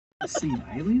Seen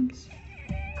aliens?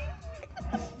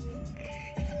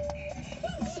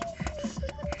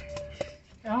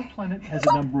 Our planet has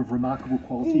a number of remarkable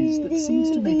qualities that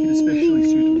seems to make it especially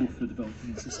suitable for developing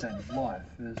and sustaining life,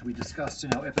 as we discussed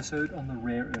in our episode on the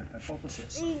rare earth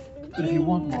hypothesis. But if you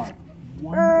want life,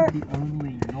 one of the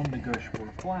only non-negotiable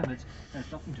requirements has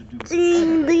nothing to do with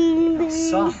the planet. Our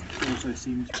sun also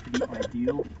seems pretty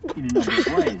ideal in a number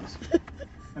of ways.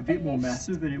 A bit more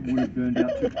massive and it would have burned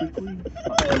out too quickly,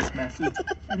 but less massive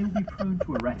and it would be prone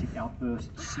to erratic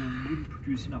outbursts and wouldn't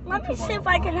produce enough. Let me see if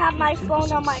I can have my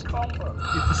phone on my Chromebook.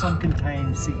 If the sun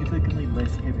contained significantly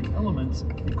less heavy elements,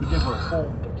 it could never have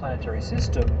formed a planetary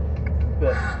system,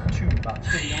 but too much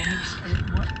heavy elements and it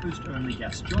might host only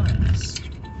gas giants.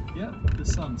 Yeah, the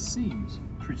sun seems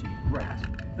pretty great.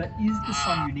 But is the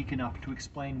sun unique enough to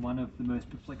explain one of the most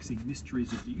perplexing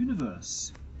mysteries of the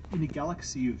universe? In a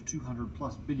galaxy of 200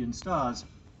 plus billion stars,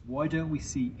 why don't we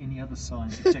see any other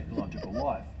signs of technological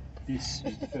life? This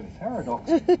is the Fermi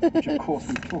paradox, which of course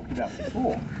we've talked about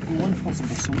before. But one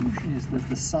possible solution is that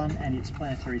the sun and its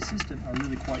planetary system are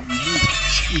really quite unique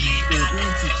in their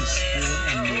ability to support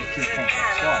and nurture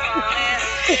complex life.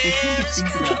 We tend to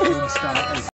think about one star as